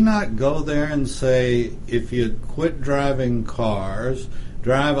 Did he not go there and say, if you quit driving cars,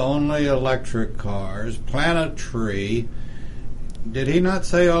 drive only electric cars, plant a tree? Did he not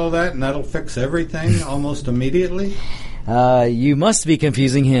say all that, and that'll fix everything almost immediately? You must be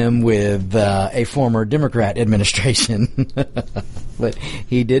confusing him with a former Democrat administration, but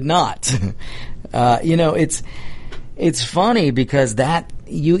he did not. It's funny because that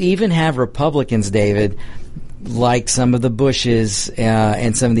you even have Republicans, David, like some of the Bushes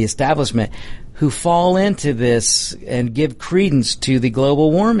and some of the establishment, who fall into this and give credence to the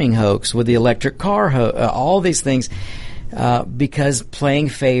global warming hoax with the electric car, all these things. Because playing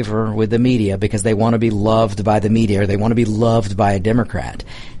favor with the media, because they want to be loved by the media, or they want to be loved by a Democrat.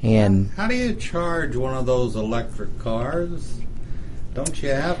 And how do you charge one of those electric cars? Don't you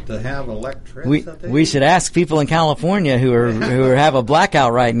have to have electricity? We should ask people in California who have a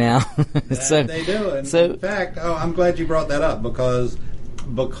blackout right now. So, they do. And in fact, I'm glad you brought that up because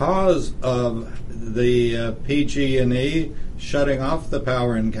of the PG&E shutting off the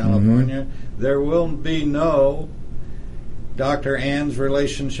power in California, there will be no Dr. Ann's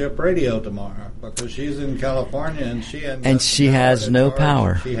Relationship Radio tomorrow because she's in California and she has no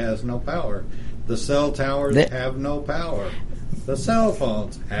power. She has no power. The cell towers have no power. The cell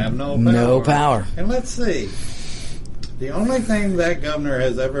phones have no power. No power. And let's see. The only thing that governor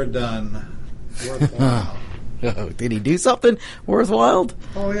has ever done worthwhile. Did he do something worthwhile?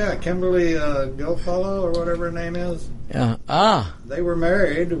 Oh, yeah. Kimberly Guilfoyle, or whatever her name is. Yeah. They were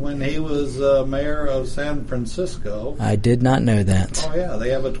married when he was mayor of San Francisco. I did not know that. Oh, yeah. They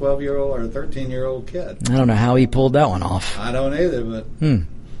have a 12-year-old or a 13-year-old kid. I don't know how he pulled that one off. I don't either, but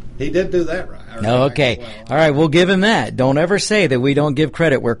he did do that right. No, okay. Well, all right, we'll give him that. Don't ever say that we don't give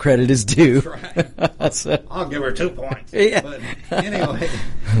credit where credit is due. That's right. So, I'll give her 2 points. Yeah. But anyway,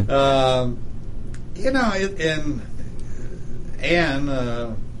 in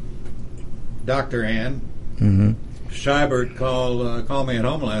Ann, Dr. Ann, Scheibert called me at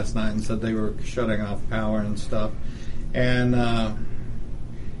home last night and said they were shutting off power and stuff. And,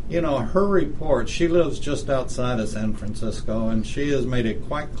 her report, she lives just outside of San Francisco, and she has made it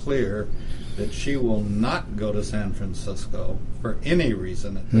quite clear that she will not go to San Francisco for any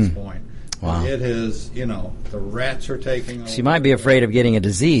reason at this point. Wow. It is, the rats are taking over. She might be afraid of getting a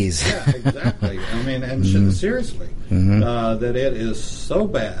disease. Yeah, exactly. I mean, and seriously, that it is so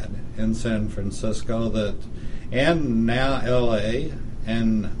bad in San Francisco and now L.A.,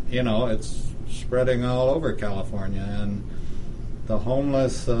 and, it's spreading all over California. And the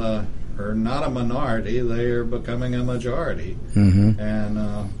homeless, are not a minority; they are becoming a majority,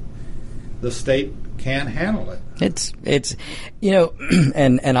 and the state can't handle it. It's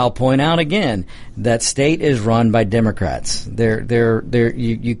and I'll point out again that state is run by Democrats.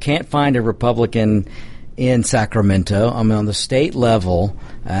 You can't find a Republican in Sacramento. I mean, on the state level,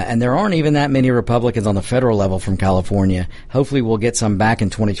 and there aren't even that many Republicans on the federal level from California. Hopefully, we'll get some back in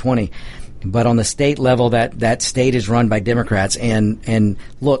 2020. But on the state level, that state is run by Democrats. And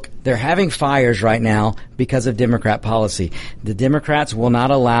look, they're having fires right now because of Democrat policy. The Democrats will not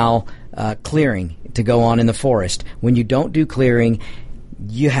allow clearing to go on in the forest. When you don't do clearing,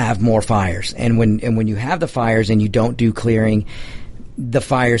 you have more fires. And when you have the fires and you don't do clearing, the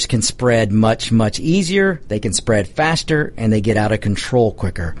fires can spread much, much easier. They can spread faster, and they get out of control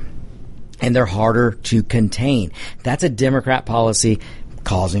quicker. And they're harder to contain. That's a Democrat policy,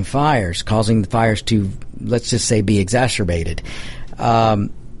 causing the fires to, let's just say, be exacerbated.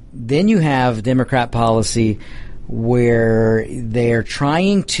 Then you have Democrat policy where they're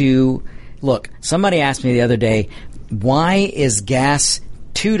trying to look. Somebody asked me the other day, why is gas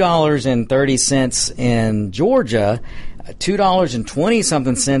 $2.30 in Georgia, $2.20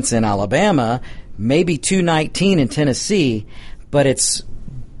 something cents in Alabama, maybe $2.19 in Tennessee, but it's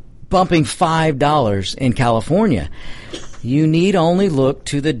bumping $5 in California? You need only look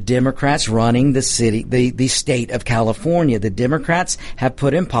to the Democrats running the state of California. The Democrats have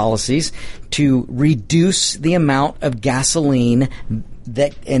put in policies to reduce the amount of gasoline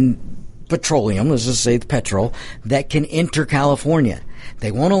and petroleum, let's just say petrol, that can enter California.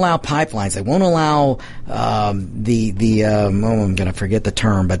 They won't allow pipelines. They won't allow I'm going to forget the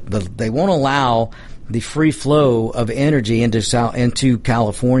term, but they won't allow the free flow of energy into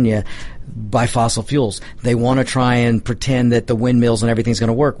California by fossil fuels. They want to try and pretend that the windmills and everything's going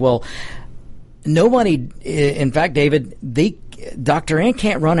to work. Well, nobody, in fact, David, Dr. Ann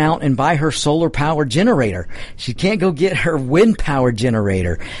can't run out and buy her solar power generator. She can't go get her wind power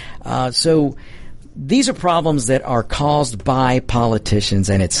generator. So these are problems that are caused by politicians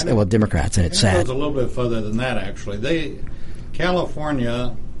and Democrats, and it's sad. It goes a little bit further than that, actually.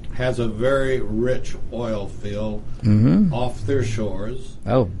 California has a very rich oil field off their shores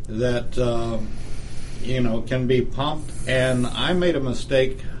that can be pumped. And I made a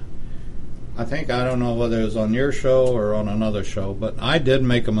mistake. I don't know whether it was on your show or on another show, but I did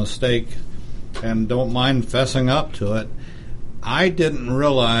make a mistake, and don't mind fessing up to it. I didn't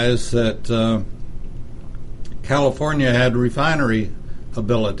realize that California had refinery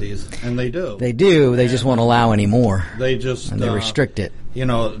abilities, and they do. They do. They just won't allow any more. They restrict it.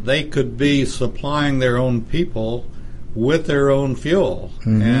 They could be supplying their own people with their own fuel,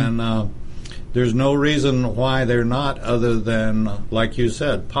 and there's no reason why they're not, other than, like you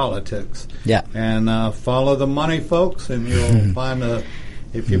said, politics. Yeah. And follow the money, folks, and you'll find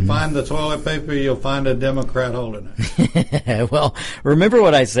if you find the toilet paper, you'll find a Democrat holding it. Well, remember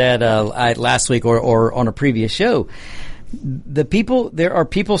what I said last week or on a previous show. There are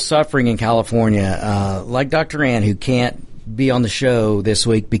people suffering in California, like Dr. Ann, who can't be on the show this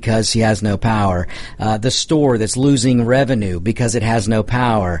week because he has no power. The store that's losing revenue because it has no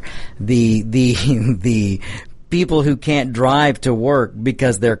power. The people who can't drive to work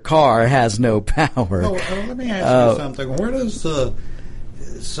because their car has no power. Let me ask you something. Where does in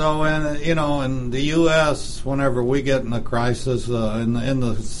the U.S., whenever we get in a crisis in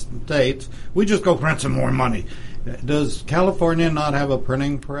the States, we just go print some more money. Does California not have a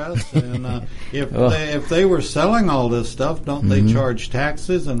printing press? And if they were selling all this stuff, don't they charge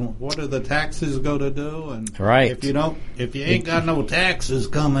taxes? And what do the taxes go to do? And right. if you ain't got no taxes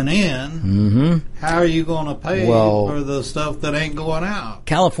coming in, how are you going to pay for the stuff that ain't going out?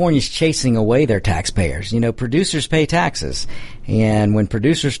 California's chasing away their taxpayers. Producers pay taxes, and when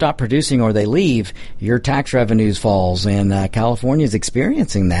producers stop producing or they leave, your tax revenues falls. And California's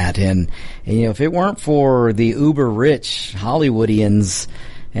experiencing that. And if it weren't for the uber rich Hollywoodians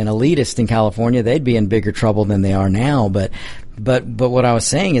and elitists in California, they'd be in bigger trouble than they are now. But what I was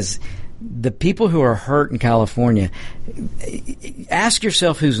saying is, the people who are hurt in California, ask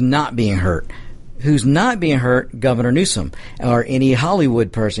yourself who's not being hurt. Who's not being hurt? Governor Newsom or any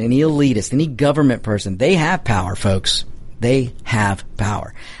Hollywood person, any elitist, any government person. They have power, folks. They have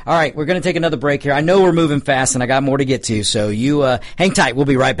power. All right, we're going to take another break here. I know we're moving fast, and I got more to get to, so you hang tight. We'll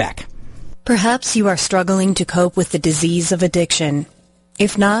be right back. Perhaps you are struggling to cope with the disease of addiction.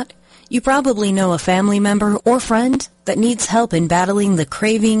 If not, you probably know a family member or friend that needs help in battling the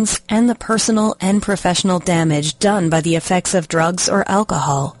cravings and the personal and professional damage done by the effects of drugs or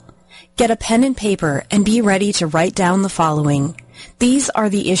alcohol. Get a pen and paper and be ready to write down the following. These are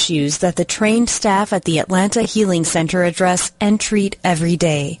the issues that the trained staff at the Atlanta Healing Center address and treat every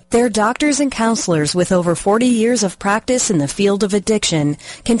day. Their doctors and counselors with over 40 years of practice in the field of addiction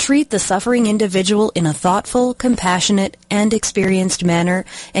can treat the suffering individual in a thoughtful, compassionate, and experienced manner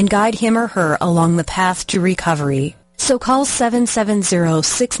and guide him or her along the path to recovery. So call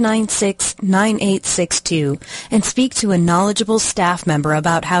 770-696-9862 and speak to a knowledgeable staff member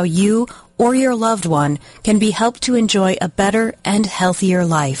about how you or your loved one can be helped to enjoy a better and healthier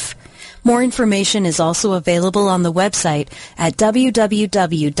life. More information is also available on the website at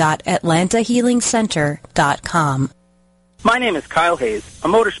www.atlantahealingcenter.com. My name is Kyle Hayes, a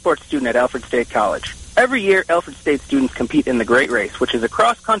motorsports student at Alfred State College. Every year, Alfred State students compete in the Great Race, which is a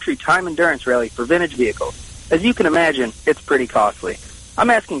cross-country time endurance rally for vintage vehicles. As you can imagine, it's pretty costly. I'm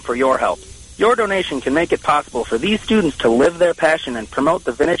asking for your help. Your donation can make it possible for these students to live their passion and promote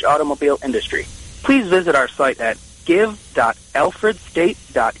the vintage automobile industry. Please visit our site at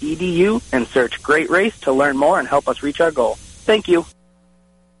give.alfredstate.edu and search Great Race to learn more and help us reach our goal. Thank you.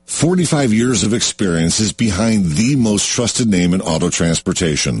 45 years of experience is behind the most trusted name in auto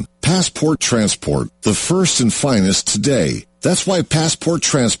transportation. Passport Transport, the first and finest today. That's why Passport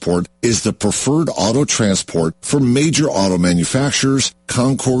Transport is the preferred auto transport for major auto manufacturers,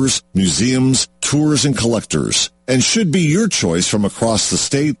 concours, museums, tours, and collectors, and should be your choice from across the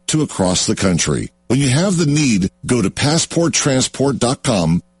state to across the country. When you have the need, go to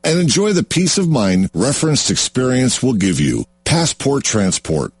PassportTransport.com and enjoy the peace of mind referenced experience will give you. Passport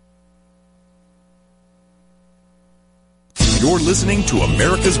Transport. You're listening to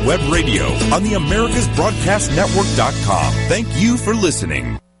America's Web Radio on the AmericasBroadcastNetwork.com. Thank you for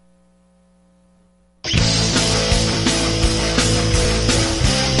listening.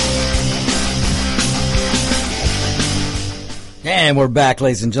 And we're back,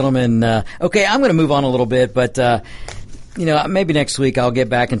 ladies and gentlemen. Okay, I'm going to move on a little bit, but maybe next week I'll get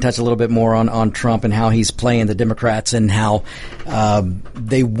back and touch a little bit more on Trump and how he's playing the Democrats and how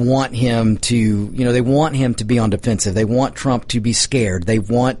they want him to, they want him to be on defensive. They want Trump to be scared. They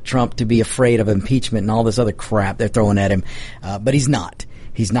want Trump to be afraid of impeachment and all this other crap they're throwing at him. But he's not.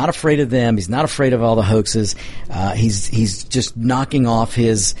 He's not afraid of them. He's not afraid of all the hoaxes. He's just knocking off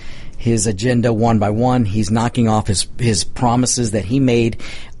his agenda one by one. He's knocking off his promises that he made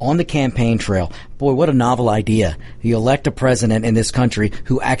on the campaign trail. Boy, what a novel idea. You elect a president in this country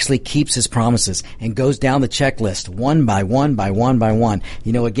who actually keeps his promises and goes down the checklist one by one by one by one.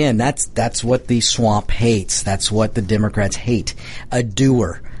 Again, that's what the swamp hates. That's what the Democrats hate. A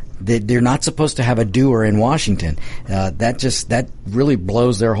doer. They're not supposed to have a doer in Washington. That really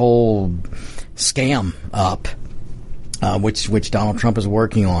blows their whole scam up. Which Donald Trump is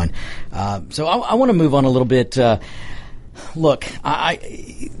working on. So I want to move on a little bit. Look,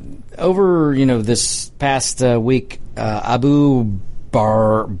 over this past week, Abu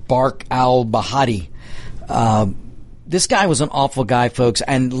Bakr al-Baghdadi, this guy was an awful guy, folks.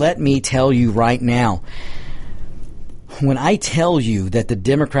 And let me tell you right now, when I tell you that the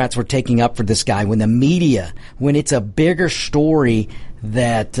Democrats were taking up for this guy, when it's a bigger story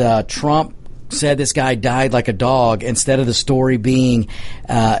that Trump said this guy died like a dog, instead of the story being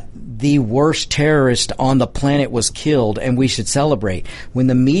the worst terrorist on the planet was killed and we should celebrate. When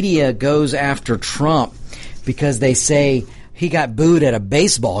the media goes after Trump because they say he got booed at a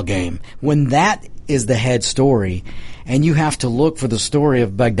baseball game, when that is the head story, and you have to look for the story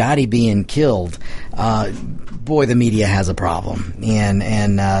of Baghdadi being killed, boy, the media has a problem.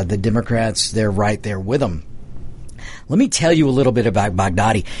 And the Democrats, they're right there with them. Let me tell you a little bit about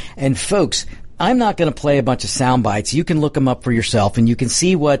Baghdadi. And folks, I'm not going to play a bunch of sound bites. You can look them up for yourself, and you can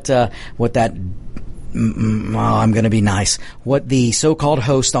see what that. I'm going to be nice. What the so-called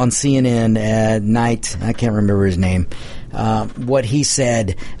host on CNN at night, I can't remember his name, what he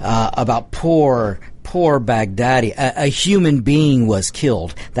said about poor Baghdadi. A human being was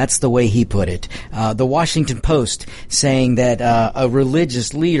killed. That's the way he put it. The Washington Post saying that a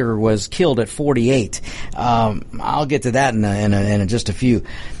religious leader was killed at 48. I'll get to that in just a few.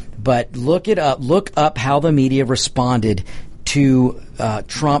 But look it up. Look up how the media responded to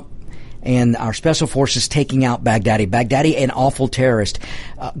Trump and our special forces taking out Baghdadi. Baghdadi, an awful terrorist.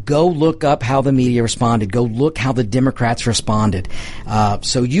 Go look up how the media responded. Go look how the Democrats responded.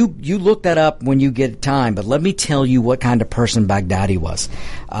 So you look that up when you get time. But let me tell you what kind of person Baghdadi was.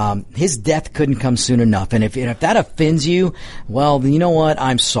 His death couldn't come soon enough. And if that offends you, well, you know what?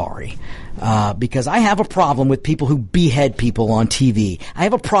 I'm sorry. Because I have a problem with people who behead people on TV. I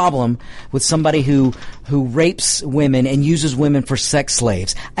have a problem with somebody who rapes women and uses women for sex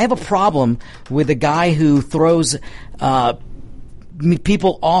slaves. I have a problem with a guy who throws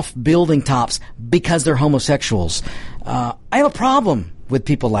people off building tops because they're homosexuals. I have a problem with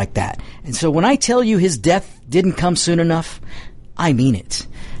people like that. And so when I tell you his death didn't come soon enough, I mean it.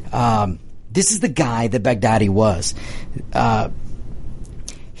 This is the guy that Baghdadi was.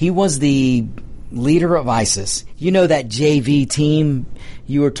 He was the leader of ISIS. You know that JV team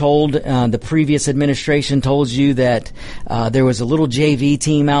you were told, the previous administration told you that there was a little JV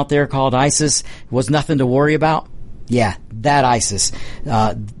team out there called ISIS. It was nothing to worry about. Yeah, that ISIS.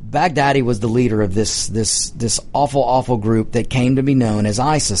 Baghdadi was the leader of this awful group that came to be known as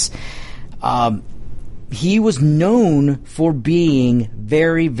ISIS. He was known for being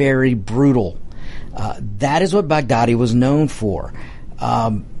very, very brutal. That is what Baghdadi was known for.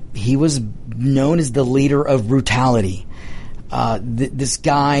 He was known as the leader of brutality. This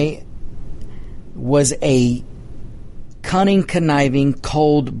guy was a cunning, conniving,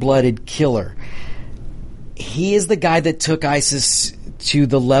 cold-blooded killer. He is the guy that took ISIS to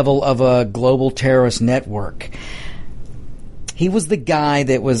the level of a global terrorist network. He was the guy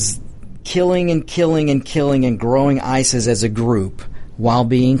that was killing and growing ISIS as a group while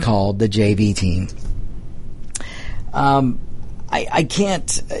being called the JV team. I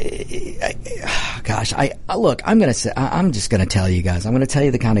can't. Look, I'm just going to tell you guys. I'm going to tell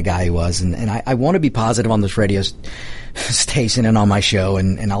you the kind of guy he was, and I want to be positive on this radio station and on my show,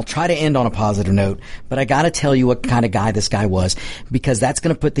 and I'll try to end on a positive note. But I got to tell you what kind of guy this guy was, because that's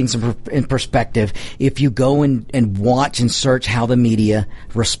going to put things in perspective. If you go and watch and search how the media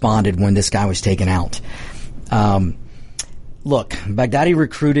responded when this guy was taken out. Look, Baghdadi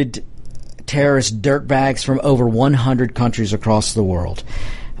recruited terrorist dirtbags from over 100 countries across the world.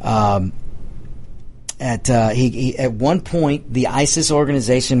 At one point, the ISIS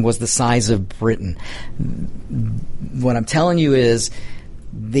organization was the size of Britain. What I'm telling you is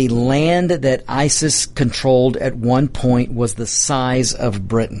the land that ISIS controlled at one point was the size of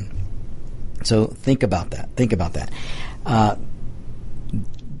Britain. So think about that.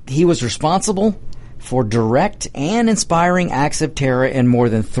 He was responsible for direct and inspiring acts of terror in more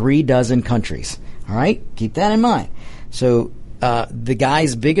than 36 countries. All right? Keep that in mind. So the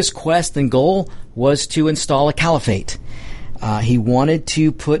guy's biggest quest and goal was to install a caliphate. He wanted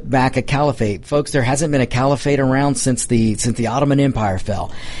to put back a caliphate. Folks, there hasn't been a caliphate around since the Ottoman Empire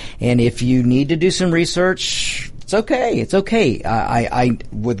fell. And if you need to do some research, it's okay. I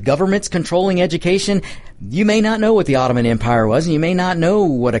with governments controlling education, you may not know what the Ottoman Empire was, and you may not know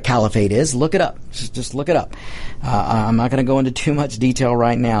what a caliphate is. Look it up. Just look it up. I'm not going to go into too much detail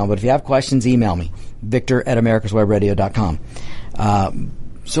right now, but if you have questions, email me, victor@americaswebradio.com.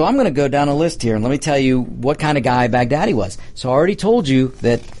 So I'm going to go down a list here, and let me tell you what kind of guy Baghdadi was. So I already told you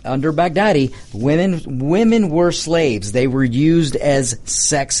that under Baghdadi, women were slaves. They were used as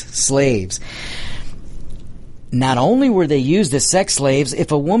sex slaves. Not only were they used as sex slaves,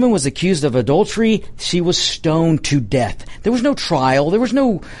 if a woman was accused of adultery, she was stoned to death. There was no trial. There was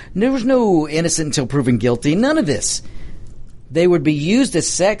no innocent until proven guilty. None of this. They would be used as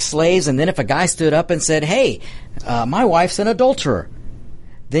sex slaves, and then if a guy stood up and said, hey, my wife's an adulterer,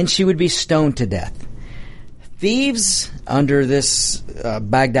 then she would be stoned to death. Thieves under this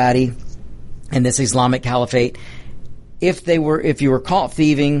Baghdadi and this Islamic Caliphate, if you were caught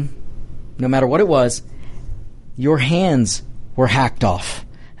thieving, no matter what it was, your hands were hacked off.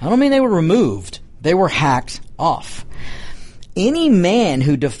 I don't mean they were removed. They were hacked off. Any man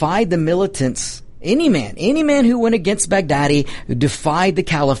who defied the militants, any man who went against Baghdadi, who defied the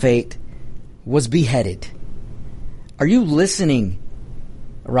caliphate, was beheaded. Are you listening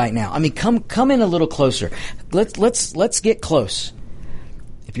right now? I mean, come in a little closer. Let's get close.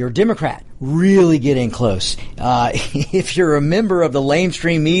 If you're a Democrat, really get in close. If you're a member of the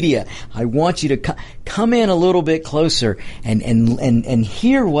lamestream media, I want you to come in a little bit closer and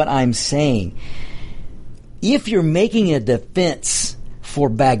hear what I'm saying. If you're making a defense for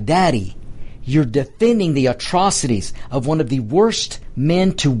Baghdadi, you're defending the atrocities of one of the worst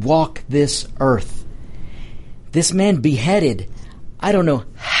men to walk this earth. This man beheaded, I don't know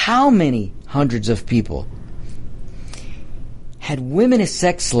how many hundreds of people, had women as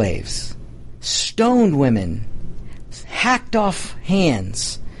sex slaves, stoned women, hacked off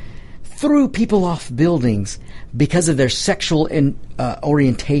hands, threw people off buildings because of their sexual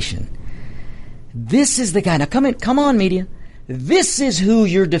orientation. This is the guy. Now come on, media. This is who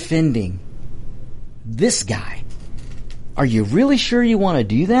you're defending. This guy. Are you really sure you want to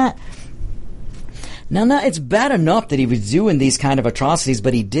do that? Now, it's bad enough that he was doing these kind of atrocities,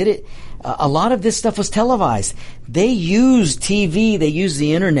 but he did it. A lot of this stuff was televised. They used TV. They used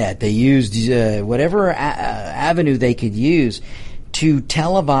the internet. They used whatever avenue they could use to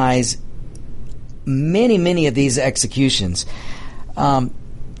televise many of these executions.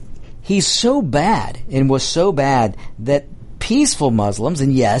 He's so bad and was so bad that peaceful Muslims,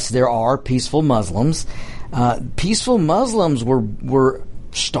 and yes, there are peaceful Muslims, were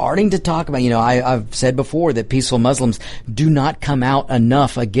starting to talk about, I've said before that peaceful Muslims do not come out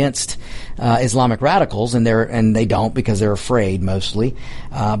enough against Islamic radicals, and they don't because they're afraid mostly.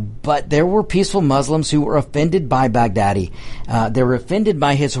 But there were peaceful Muslims who were offended by Baghdadi. They were offended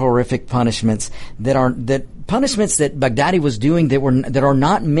by his horrific punishments punishments that Baghdadi was doing that are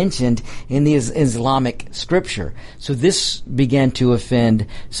not mentioned in the Islamic scripture. So this began to offend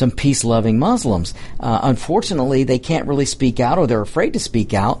some peace-loving Muslims. Unfortunately, they can't really speak out, or they're afraid to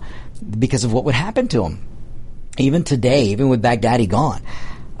speak out because of what would happen to them. Even today, even with Baghdadi gone.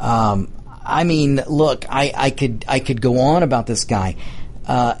 Look, I could go on about this guy.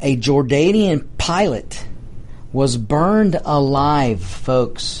 A Jordanian pilot was burned alive,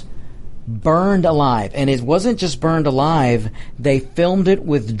 folks. Burned alive. And it wasn't just burned alive. They filmed it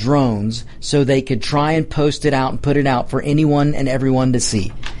with drones so they could try and post it out and put it out for anyone and everyone to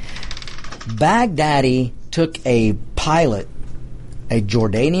see. Baghdadi took a pilot, a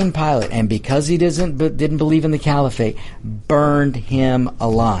Jordanian pilot, and because he didn't believe in the caliphate, burned him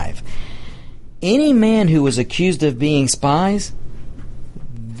alive. Any man who was accused of being spies,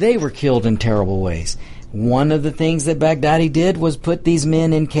 they were killed in terrible ways. One of the things that Baghdadi did was put these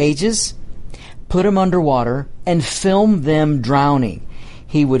men in cages, put them underwater, and film them drowning.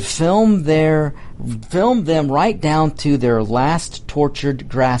 He would film them right down to their last tortured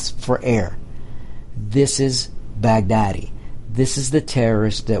grasp for air. This is Baghdadi. This is the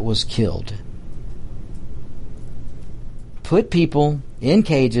terrorist that was killed. Put people in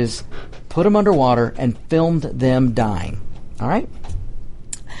cages, put them underwater, and filmed them dying. All right?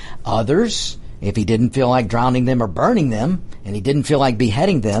 Others, if he didn't feel like drowning them or burning them, and he didn't feel like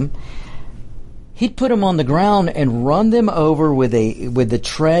beheading them, he'd put them on the ground and run them over with the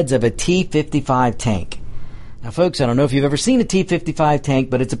treads of a T-55 tank. Now, folks, I don't know if you've ever seen a T-55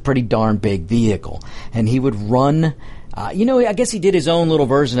 tank, but it's a pretty darn big vehicle. And he would run, I guess he did his own little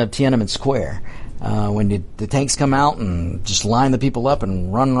version of Tiananmen Square. When the tanks come out and just line the people up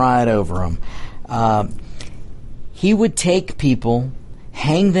and run right over them. He would take people,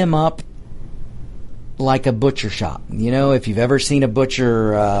 hang them up like a butcher shop. If you've ever seen a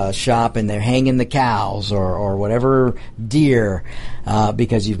butcher shop and they're hanging the cows or whatever deer,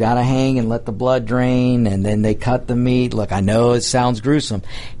 because you've got to hang and let the blood drain, and then they cut the meat. Look, I know it sounds gruesome.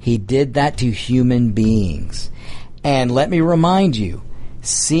 He did that to human beings. And let me remind you,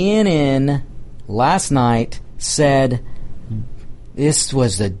 CNN last night said this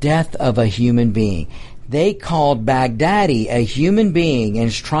was the death of a human being. They called Baghdadi a human being and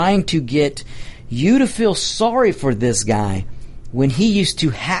is trying to get you to feel sorry for this guy when he used to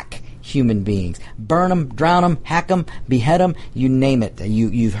hack human beings. Burn them, drown them, hack them, behead them, you name it.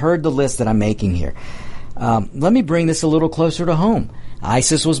 You've heard the list that I'm making here. Let me bring this a little closer to home.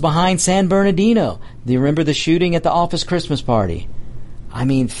 ISIS was behind San Bernardino. Do you remember the shooting at the office Christmas party?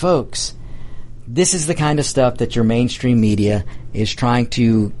 Folks, this is the kind of stuff that your mainstream media is trying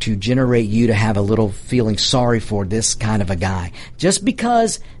to generate you to have a little feeling sorry for this kind of a guy. Just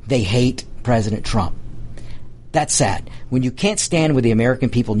because they hate President Trump. That's sad. When you can't stand with the American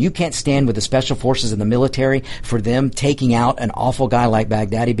people, and you can't stand with the special forces and the military for them taking out an awful guy like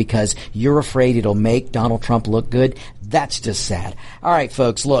Baghdadi because you're afraid it'll make Donald Trump look good, that's just sad. All right,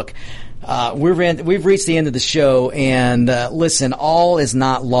 folks, look. We've reached the end of the show, and listen, all is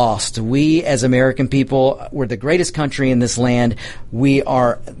not lost. We, as American people, we're the greatest country in this land.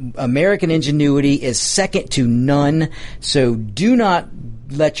 American ingenuity is second to none. So do not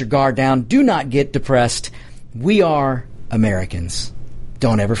let your guard down. Do not get depressed. We are Americans.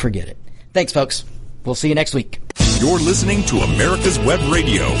 Don't ever forget it. Thanks, folks. We'll see you next week. You're listening to America's Web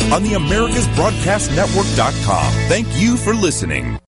Radio on the AmericasBroadcastNetwork.com. Thank you for listening.